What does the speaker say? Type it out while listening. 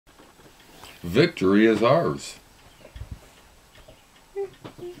Victory is ours.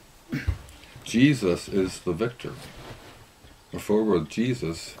 Jesus is the victor. If we're with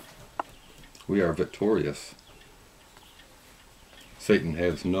Jesus, we are victorious. Satan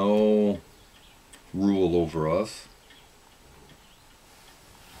has no rule over us.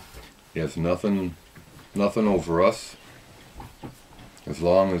 He has nothing over us as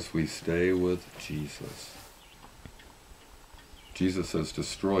long as we stay with Jesus. Jesus has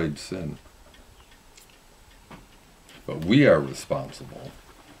destroyed sin. But we are responsible.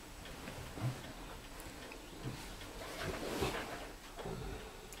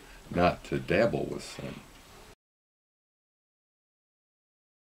 Not to dabble with sin.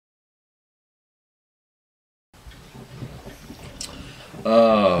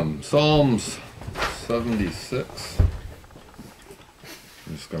 Psalms 76.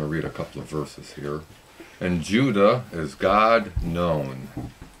 I'm just going to read a couple of verses here. In Judah is God known.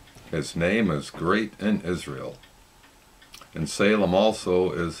 His name is great in Israel. In Salem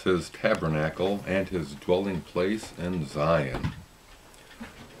also is his tabernacle and his dwelling place in Zion.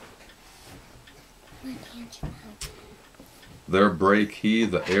 There brake he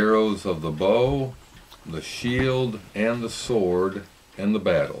the arrows of the bow, the shield and the sword in the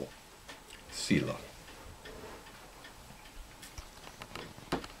battle. Selah.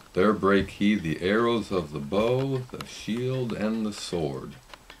 There brake he the arrows of the bow, the shield and the sword,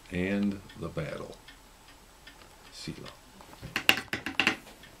 and the battle. Selah.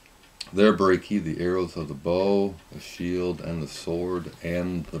 There brake he the arrows of the bow, the shield and the sword,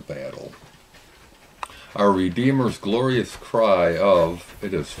 and the battle. Our Redeemer's glorious cry of,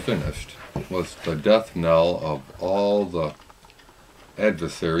 "It is finished," was the death knell of all the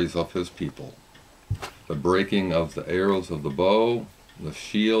adversaries of his people. The breaking of the arrows of the bow, the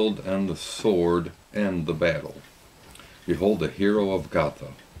shield and the sword, and the battle. Behold the hero of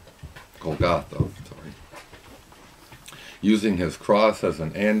Golgotha, using his cross as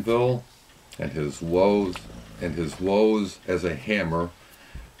an anvil and his woes as a hammer,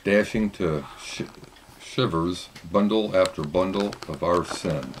 dashing to shivers bundle after bundle of our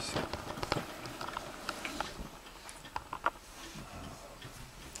sins.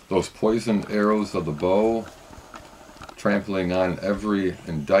 Those poisoned arrows of the bow, trampling on every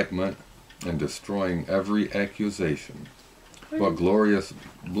indictment and destroying every accusation. What glorious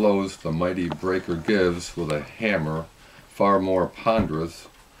blows the mighty breaker gives with a hammer far more ponderous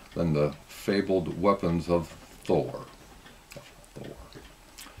than the fabled weapons of Thor.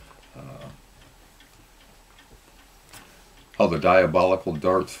 How the diabolical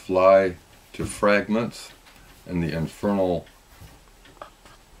darts fly to fragments, and the infernal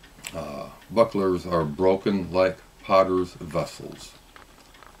bucklers are broken like potter's vessels.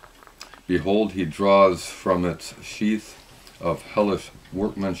 Behold, he draws from its sheath of hellish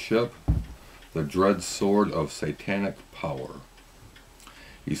workmanship the dread sword of satanic power.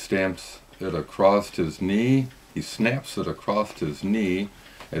 He stamps it across his knee. He snaps it across his knee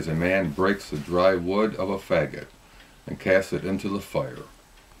as a man breaks the dry wood of a faggot and casts it into the fire.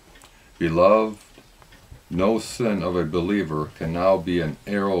 Beloved, no sin of a believer can now be an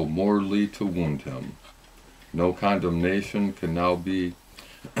arrow mortally to wound him. No condemnation can now be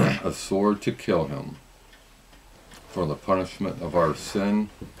a sword to kill him. For the punishment of our sin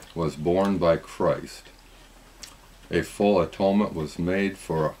was borne by Christ. A full atonement was made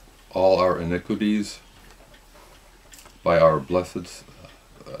for all our iniquities by our blessed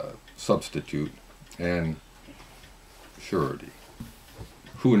substitute and surety.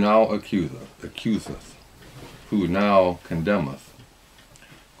 Who now accuseth? Who now condemneth?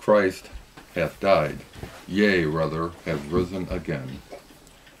 Christ hath died, yea, rather, hath risen again.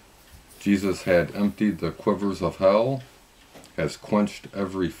 Jesus had emptied the quivers of hell, has quenched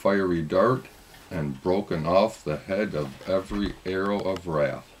every fiery dart, and broken off the head of every arrow of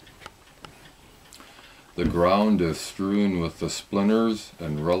wrath. The ground is strewn with the splinters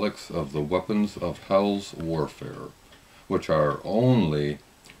and relics of the weapons of hell's warfare, which are only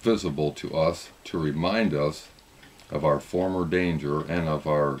visible to us to remind us of our former danger and of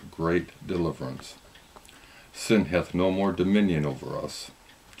our great deliverance. Sin hath no more dominion over us.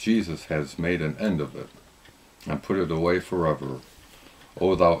 Jesus has made an end of it and put it away forever.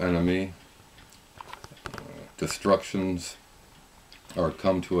 O thou enemy, destructions are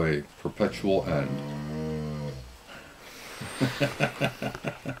come to a perpetual end.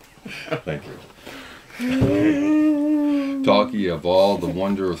 Thank you. Talk ye of all the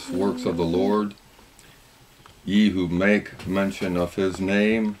wondrous works of the Lord. Ye who make mention of his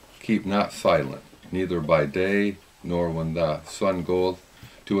name, keep not silent, neither by day, nor when the sun goeth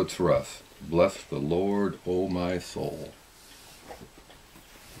to its rest. Bless the Lord, O my soul.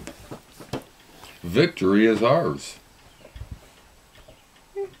 Victory is ours.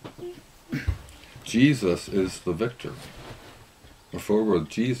 Jesus is the victor. If we're with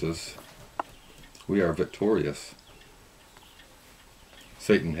Jesus, we are victorious.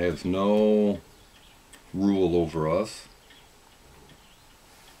 Satan has no rule over us.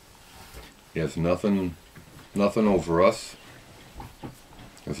 He has nothing over us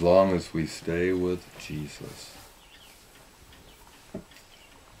as long as we stay with Jesus.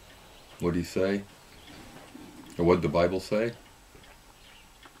 What did he say? Or what did the Bible say?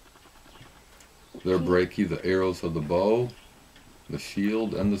 There break ye the arrows of the bow, the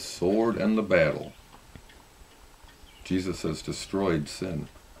shield, and the sword, and the battle. Jesus has destroyed sin.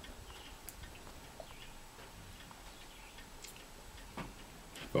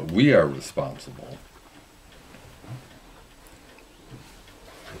 But we are responsible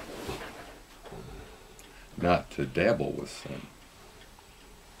not to dabble with sin.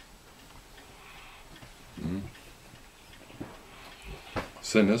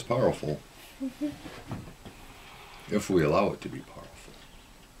 Sin is powerful if we allow it to be powerful.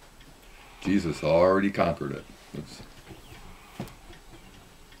 Jesus already conquered it. If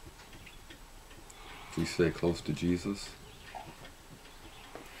we stay close to Jesus,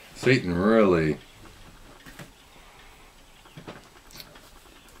 Satan really,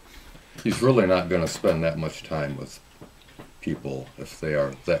 he's really not going to spend that much time with people if they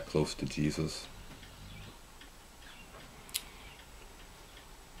are that close to Jesus.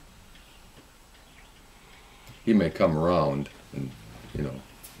 He may come around and,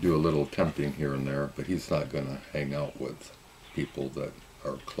 do a little tempting here and there, but he's not going to hang out with people that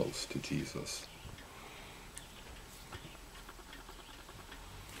are close to Jesus.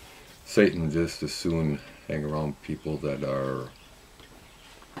 Satan just as soon hang around people that are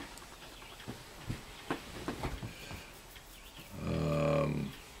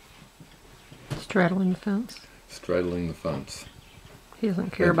straddling the fence. Straddling the fence. He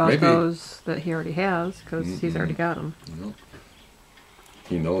doesn't care about those that he already has because he's already got them.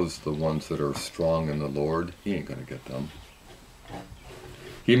 He knows the ones that are strong in the Lord. He ain't going to get them.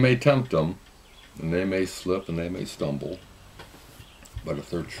 He may tempt them, and they may slip and they may stumble. But if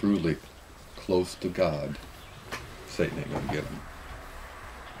they're truly close to God, Satan ain't going to get them.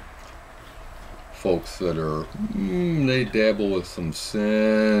 Folks that are, they dabble with some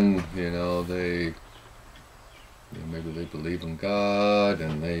sin, maybe they believe in God,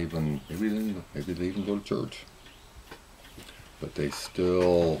 and maybe they even go to church. But they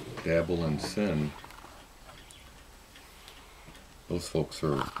still dabble in sin. Those folks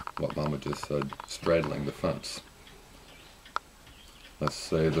are, what Mama just said, straddling the fence. Let's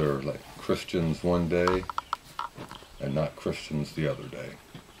say they're like Christians one day and not Christians the other day.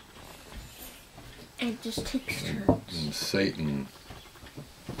 It just takes turns. And Satan,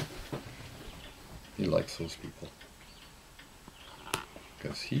 he likes those people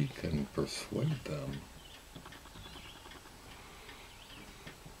because he can persuade them.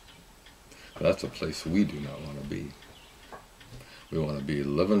 That's a place we do not want to be. We want to be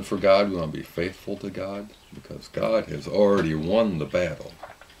living for God. We want to be faithful to God because God has already won the battle.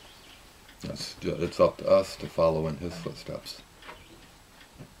 It's up to us to follow in his footsteps.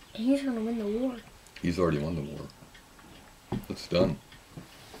 He's going to win the war. He's already won the war. It's done.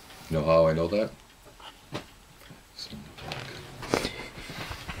 You know how I know that?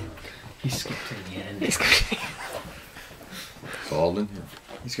 He skipped to the end. It's all in here.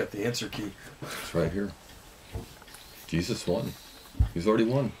 He's got the answer key. It's right here. Jesus won. He's already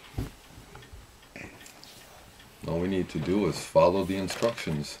won. All we need to do is follow the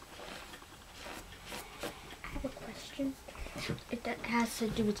instructions. I have a question. Sure. It has to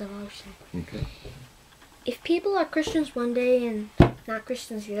do with devotion. Okay. If people are Christians one day and not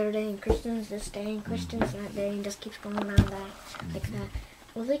Christians the other day, and Christians this day and Christians that day, and just keeps going around that, like that,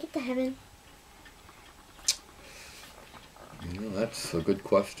 will they get to heaven? That's a good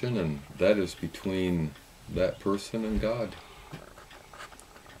question, and that is between that person and God.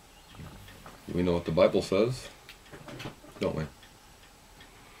 We know what the Bible says, don't we?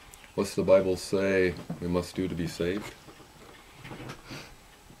 What's the Bible say we must do to be saved?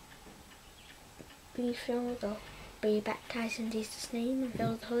 Be baptized in Jesus' name and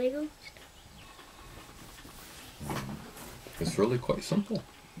filled with the Holy Ghost. It's really quite simple.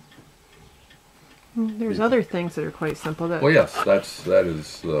 There's other things that are quite simple. Well, yes, that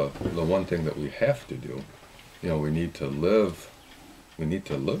is the one thing that we have to do. We need to live. We need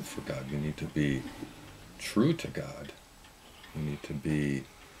to live for God. We need to be true to God. We need to be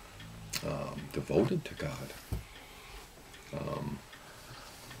devoted to God.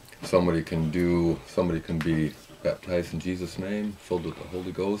 Somebody can be baptized in Jesus' name, filled with the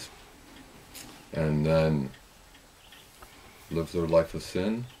Holy Ghost, and then live their life of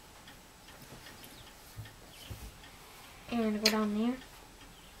sin. And go down there.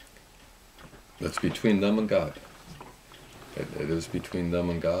 That's between them and God. It is between them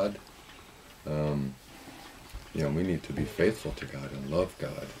and God. We need to be faithful to God and love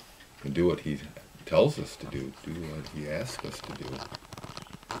God and do what He tells us to do what He asks us to do.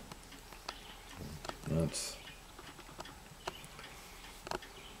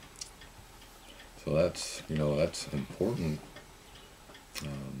 That's important.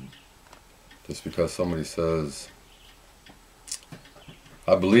 Just because somebody says,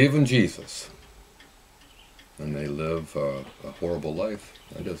 I believe in Jesus, and they live a horrible life,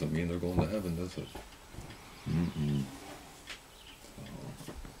 that doesn't mean they're going to heaven, does it? Mm-mm.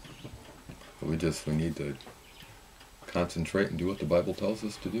 We need to concentrate and do what the Bible tells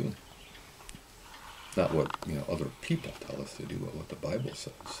us to do. Not what other people tell us to do, but what the Bible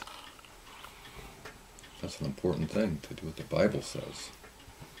says. That's an important thing, to do what the Bible says.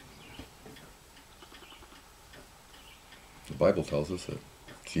 The Bible tells us that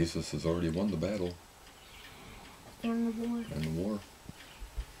Jesus has already won the battle. And the war. And the war.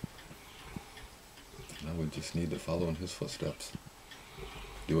 Now we just need to follow in His footsteps.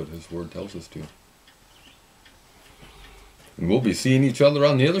 Do what His Word tells us to. And we'll be seeing each other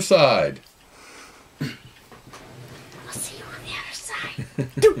on the other side. I'll see you on the other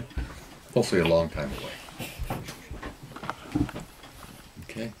side. Hopefully a long time away.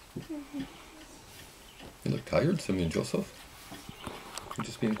 Okay. You look tired, Simeon Joseph? You're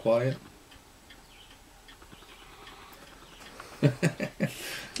just being quiet?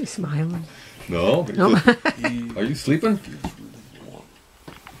 He's smiling. No? Nope. Are you sleeping?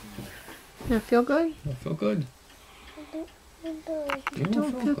 Yeah, feel good? I feel good. You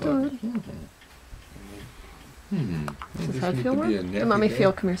don't feel good. Does Does that feel work? Let me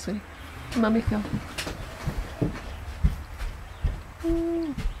feel. Come here, sweetie. Let me feel.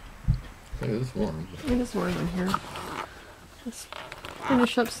 It is warm. It is warm in here. Let's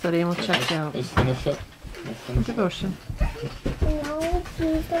finish up study and we'll check you out. Let's finish up. Devotion. No,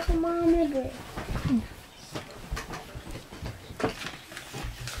 please, that's a monitor.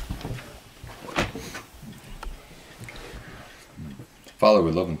 Father,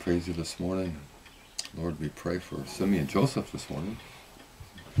 we love and praise You this morning. Lord, we pray for Simeon Joseph this morning.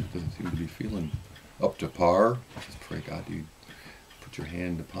 He doesn't seem to be feeling up to par. Just pray, God, You put Your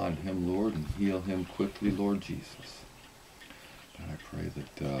hand upon him, Lord, and heal him quickly, Lord Jesus. And I pray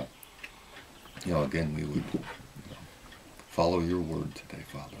that, again, we would follow Your word today,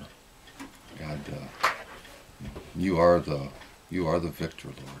 Father. God, You are the victor,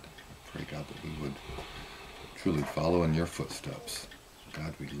 Lord. I pray, God, that we would truly follow in Your footsteps.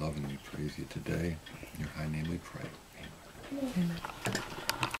 God, we love and we praise You today. In Your high name we pray. Amen.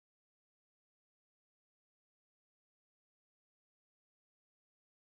 Amen.